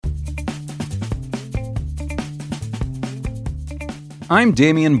I'm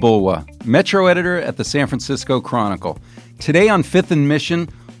Damian Bulwa, Metro Editor at the San Francisco Chronicle. Today on Fifth and Mission,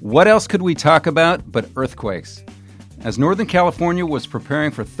 what else could we talk about but earthquakes? As Northern California was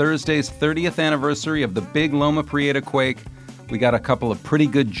preparing for Thursday's 30th anniversary of the big Loma Prieta quake, we got a couple of pretty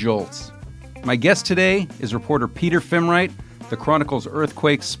good jolts. My guest today is reporter Peter Fimwright, the Chronicle's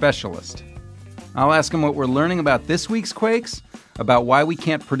earthquake specialist. I'll ask him what we're learning about this week's quakes, about why we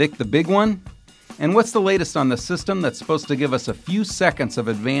can't predict the big one, and what's the latest on the system that's supposed to give us a few seconds of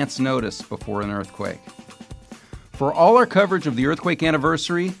advance notice before an earthquake. For all our coverage of the earthquake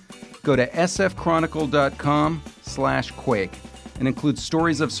anniversary, go to sfchronicle.com/quake. It includes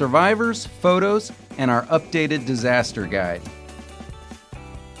stories of survivors, photos, and our updated disaster guide.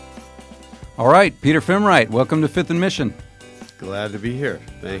 All right, Peter Fimwright, welcome to Fifth and Mission. Glad to be here.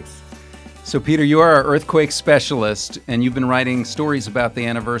 Thanks. So, Peter, you are our earthquake specialist, and you've been writing stories about the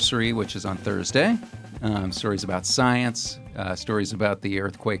anniversary, which is on Thursday, stories about science, stories about the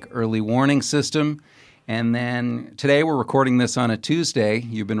earthquake early warning system, and then today we're recording this on a Tuesday.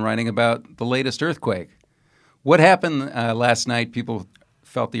 You've been writing about the latest earthquake. What happened last night? People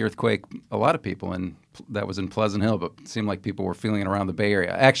felt the earthquake, a lot of people, and that was in Pleasant Hill, but it seemed like people were feeling it around the Bay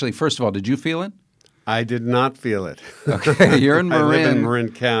Area. Actually, first of all, did you feel it? I did not feel it. Okay, you're in Marin. I live in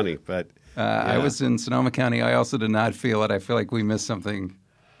Marin County, but yeah. I was in Sonoma County. I also did not feel it. I feel like we missed something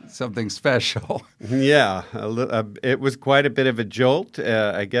special. Yeah, it was quite a bit of a jolt.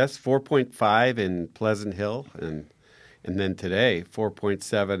 I guess 4.5 in Pleasant Hill, and then today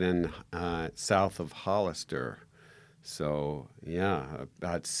 4.7 in south of Hollister. So yeah,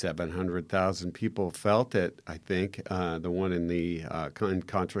 about 700,000 people felt it. I think the one in in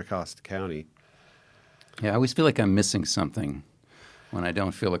Contra Costa County. Yeah, I always feel like I'm missing something when I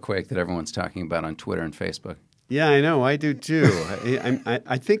don't feel a quake that everyone's talking about on Twitter and Facebook. Yeah, I know. I do too.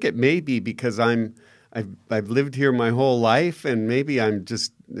 I think it may be because I've lived here my whole life, and maybe I'm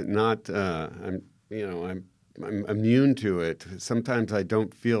just not. I'm immune to it. Sometimes I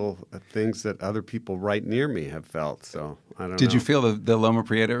don't feel things that other people right near me have felt. So I don't know. Did you feel the Loma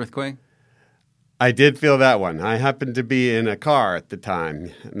Prieta earthquake? I did feel that one. I happened to be in a car at the time,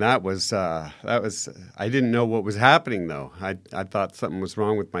 and that was. I didn't know what was happening though. I thought something was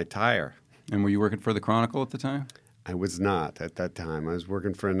wrong with my tire. And were you working for the Chronicle at the time? I was not at that time. I was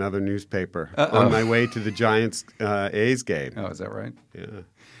working for another newspaper Uh-oh. on my way to the Giants A's game. Oh, is that right? Yeah.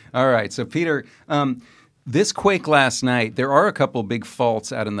 All right. So, Peter, this quake last night, there are a couple big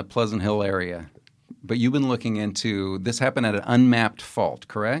faults out in the Pleasant Hill area, but you've been looking into this happened at an unmapped fault,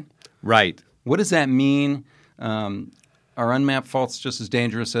 correct? Right. What does that mean? Are unmapped faults just as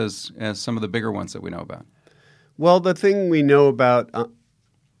dangerous as some of the bigger ones that we know about? Well, the thing we know about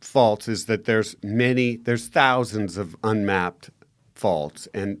faults is that there's thousands of unmapped faults,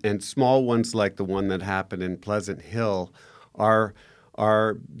 and small ones like the one that happened in Pleasant Hill are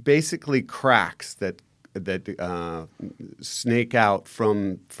basically cracks that snake out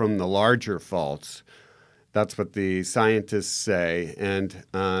from the larger faults. That's what the scientists say, and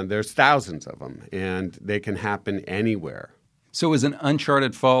there's thousands of them, and they can happen anywhere. So is an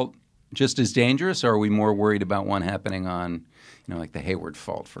uncharted fault just as dangerous, or are we more worried about one happening on, like the Hayward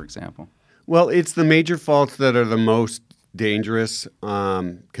Fault, for example? Well, it's the major faults that are the most dangerous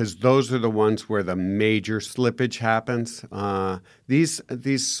because those are the ones where the major slippage happens. These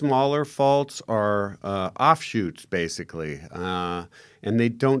smaller faults are offshoots, basically, and they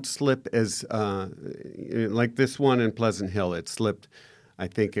don't slip as like this one in Pleasant Hill. It slipped, I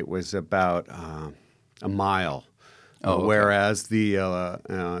think it was about a mile. Oh, okay. Whereas the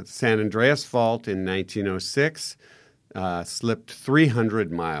San Andreas Fault in 1906 slipped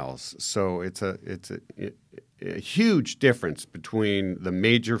 300 miles. So it's a huge difference between the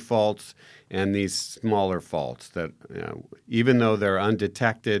major faults and these smaller faults that, even though they're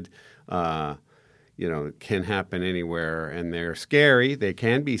undetected, can happen anywhere, and they're scary. They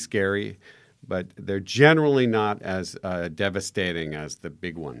can be scary, but they're generally not as devastating as the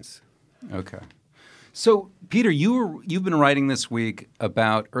big ones. Okay. So, Peter, you've been writing this week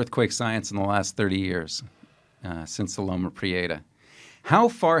about earthquake science in the last 30 years, since the Loma Prieta. How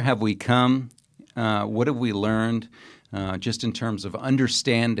far have we come? What have we learned just in terms of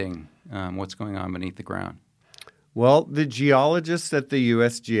understanding what's going on beneath the ground? Well, the geologists at the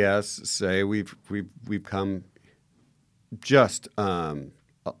USGS say we've come just a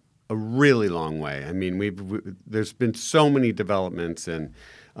really long way. I mean, there's been so many developments in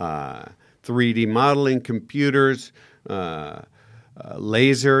 3D modeling, computers,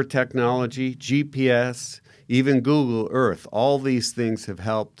 laser technology, GPS, even Google Earth. All these things have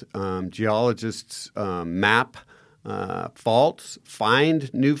helped geologists map faults,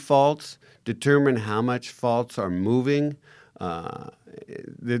 find new faults, determine how much faults are moving,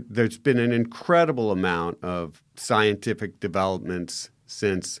 there's been an incredible amount of scientific developments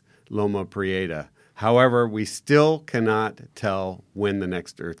since Loma Prieta. However, we still cannot tell when the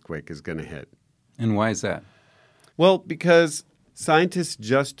next earthquake is going to hit. And why is that? Well, because scientists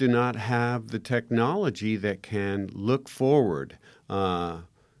just do not have the technology that can look forward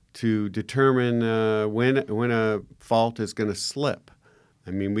to determine when a fault is going to slip. I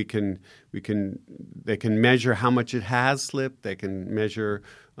mean, they can measure how much it has slipped. They can measure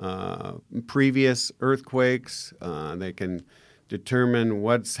previous earthquakes. They can determine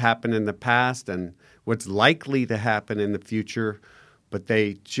what's happened in the past and what's likely to happen in the future. But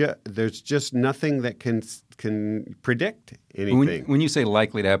there's just nothing that can predict anything. When you say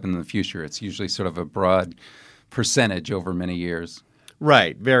likely to happen in the future, it's usually sort of a broad percentage over many years.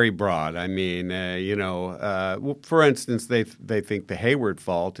 Right, very broad. I mean, for instance, they think the Hayward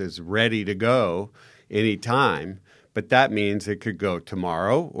Fault is ready to go any time, but that means it could go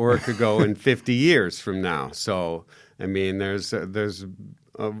tomorrow or it could go in 50 years from now. So, I mean, there's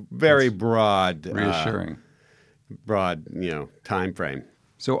a very broad, reassuring, time frame.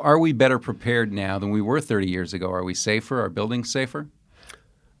 So, are we better prepared now than we were 30 years ago? Are we safer? Are buildings safer?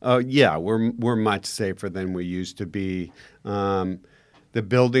 Yeah, we're much safer than we used to be. The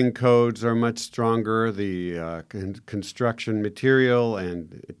building codes are much stronger. The construction material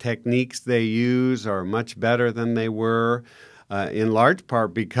and techniques they use are much better than they were, in large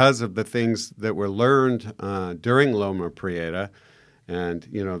part because of the things that were learned during Loma Prieta.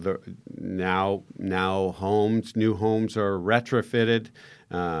 And now new homes are retrofitted.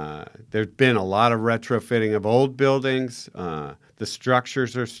 There's been a lot of retrofitting of old buildings. The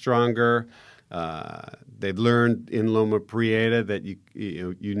structures are stronger. They've learned in Loma Prieta that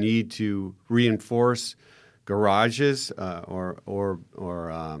you need to reinforce garages or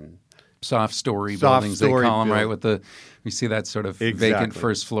soft story buildings, they call them, right? We see that sort of vacant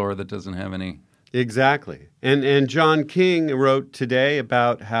first floor that doesn't have any. Exactly. And John King wrote today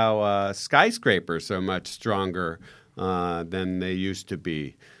about how skyscrapers are much stronger than they used to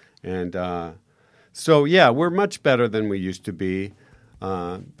be. And so, yeah, we're much better than we used to be.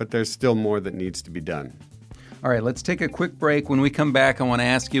 But there's still more that needs to be done. All right, let's take a quick break. When we come back, I want to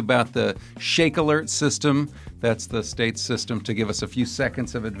ask you about the Shake Alert system. That's the state's system to give us a few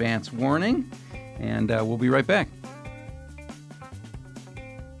seconds of advance warning. And we'll be right back.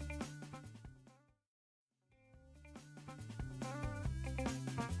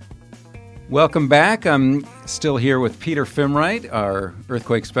 Welcome back. I'm still here with Peter Fimwright, our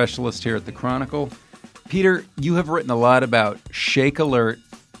earthquake specialist here at the Chronicle. Peter, you have written a lot about Shake Alert,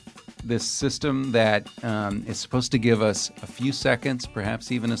 this system that is supposed to give us a few seconds,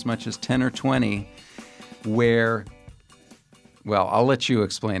 perhaps even as much as 10 or 20, where, well, I'll let you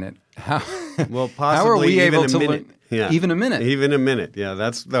explain it. How are we able to learn? Yeah. Even a minute? Even a minute, yeah.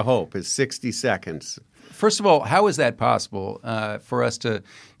 That's the hope, is 60 seconds. First of all, how is that possible for us to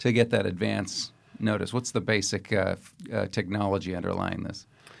get that advance notice? What's the basic technology underlying this?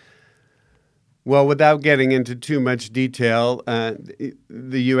 Well, without getting into too much detail, the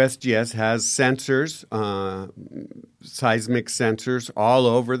USGS has sensors, seismic sensors all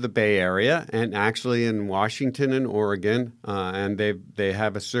over the Bay Area and actually in Washington and Oregon, and they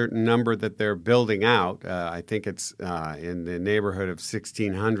have a certain number that they're building out. I think it's in the neighborhood of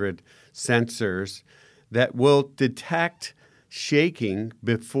 1,600 sensors that will detect shaking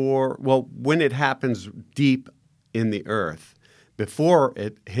when it happens deep in the earth, before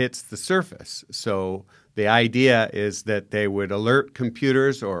it hits the surface. So the idea is that they would alert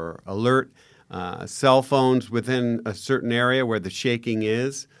computers or alert cell phones within a certain area where the shaking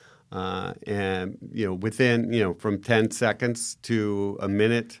is, and within from 10 seconds to a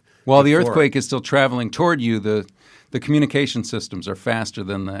minute. While the earthquake is still traveling toward you, the communication systems are faster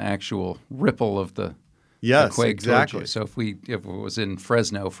than the actual ripple of the quake exactly. towards you. So if it was in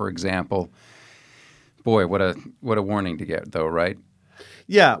Fresno, for example. Boy, what a warning to get, though, right?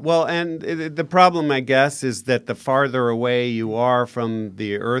 Yeah, well, and the problem, I guess, is that the farther away you are from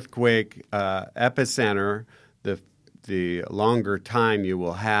the earthquake epicenter, the longer time you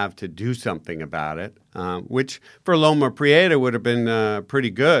will have to do something about it, which for Loma Prieta would have been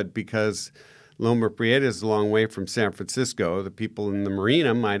pretty good because Loma Prieta is a long way from San Francisco. The people in the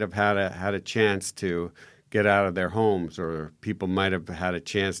marina might have had a chance to get out of their homes, or people might have had a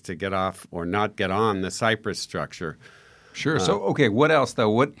chance to get off or not get on the Cypress structure. Sure. So, okay, what else, though?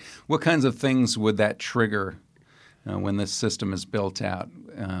 What kinds of things would that trigger when this system is built out?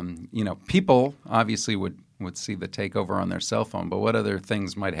 People obviously would see the takeover on their cell phone, but what other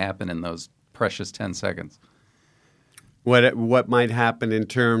things might happen in those precious 10 seconds? What might happen in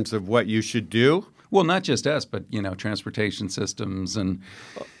terms of what you should do? Well, not just us, but, transportation systems and...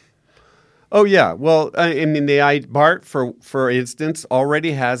 Oh, yeah. Well, I mean, BART, for instance,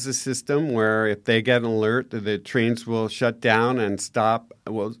 already has a system where if they get an alert, the trains will shut down and stop,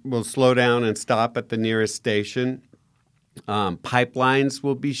 will slow down and stop at the nearest station. Pipelines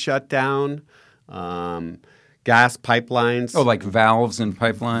will be shut down. Gas pipelines. Oh, like valves in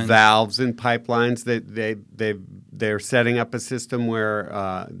pipelines? Valves in pipelines. They're setting up a system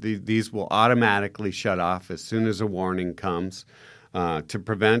where these will automatically shut off as soon as a warning comes. To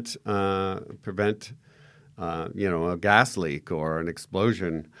prevent a gas leak or an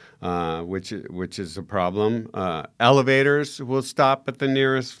explosion, which is a problem. Elevators will stop at the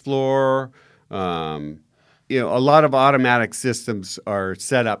nearest floor. A lot of automatic systems are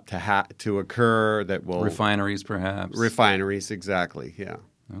set up to occur that will refineries, perhaps. Refineries, exactly. Yeah.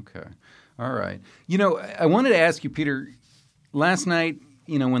 Okay. All right. I wanted to ask you, Peter. Last night,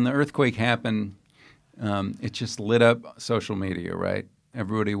 when the earthquake happened. It just lit up social media, right?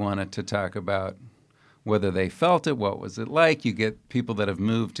 Everybody wanted to talk about whether they felt it, what was it like. You get people that have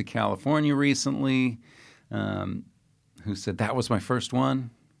moved to California recently who said, that was my first one.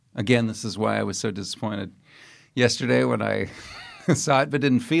 Again, this is why I was so disappointed yesterday when I saw it but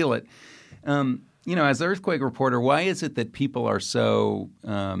didn't feel it. As an earthquake reporter, why is it that people are so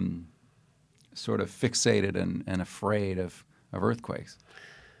sort of fixated and afraid of earthquakes?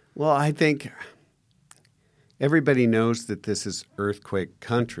 Well, I think... everybody knows that this is earthquake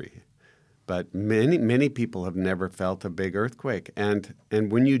country, but many people have never felt a big earthquake, and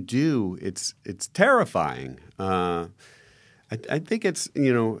when you do, it's terrifying. I think it's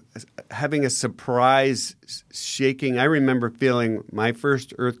having a surprise shaking. I remember feeling my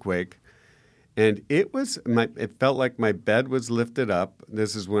first earthquake, and it felt like my bed was lifted up.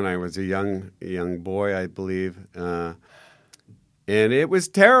 This is when I was a young boy, I believe. And it was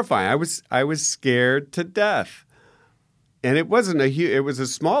terrifying. I was scared to death, and it wasn't it was a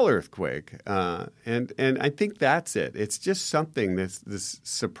small earthquake, and I think that's it. It's just something this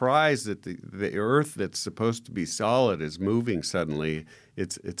surprise that the earth that's supposed to be solid is moving suddenly.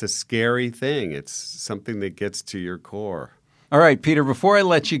 It's a scary thing. It's something that gets to your core. All right, Peter. Before I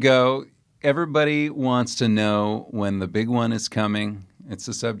let you go, everybody wants to know when the big one is coming. It's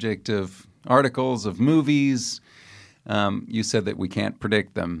the subject of articles, of movies. You said that we can't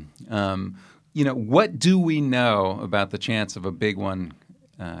predict them. What do we know about the chance of a big one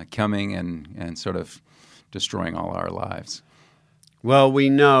coming and sort of destroying all our lives? Well, we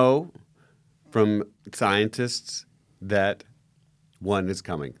know from scientists that one is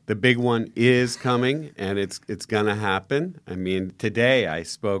coming. The big one is coming, and it's going to happen. I mean, today I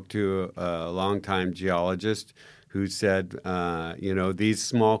spoke to a longtime geologist who said, these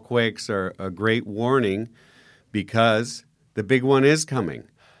small quakes are a great warning because the big one is coming,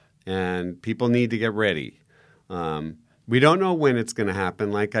 and people need to get ready. We don't know when it's going to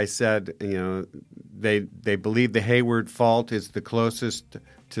happen. Like I said, they believe the Hayward Fault is the closest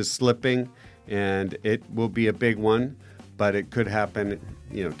to slipping, and it will be a big one, but it could happen,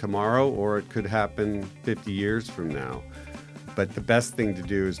 tomorrow, or it could happen 50 years from now. But the best thing to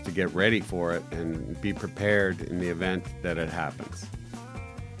do is to get ready for it and be prepared in the event that it happens.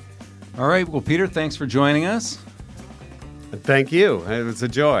 All right. Well, Peter, thanks for joining us. Thank you. It was a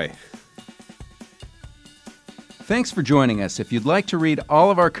joy. Thanks for joining us. If you'd like to read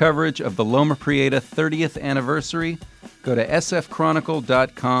all of our coverage of the Loma Prieta 30th anniversary, go to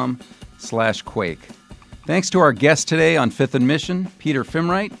sfchronicle.com/quake. Thanks to our guest today on Fifth and Mission, Peter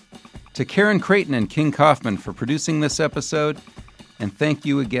Fimwright, to Karen Creighton and King Kaufman for producing this episode, and thank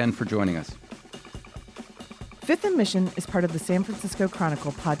you again for joining us. Fifth and Mission is part of the San Francisco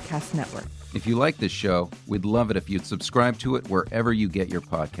Chronicle podcast network. If you like this show, we'd love it if you'd subscribe to it wherever you get your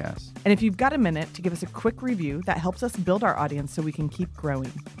podcasts. And if you've got a minute to give us a quick review, that helps us build our audience so we can keep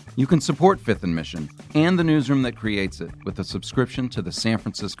growing. You can support Fifth and Mission and the newsroom that creates it with a subscription to the San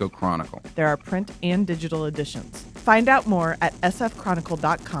Francisco Chronicle. There are print and digital editions. Find out more at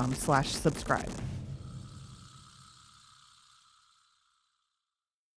sfchronicle.com/subscribe.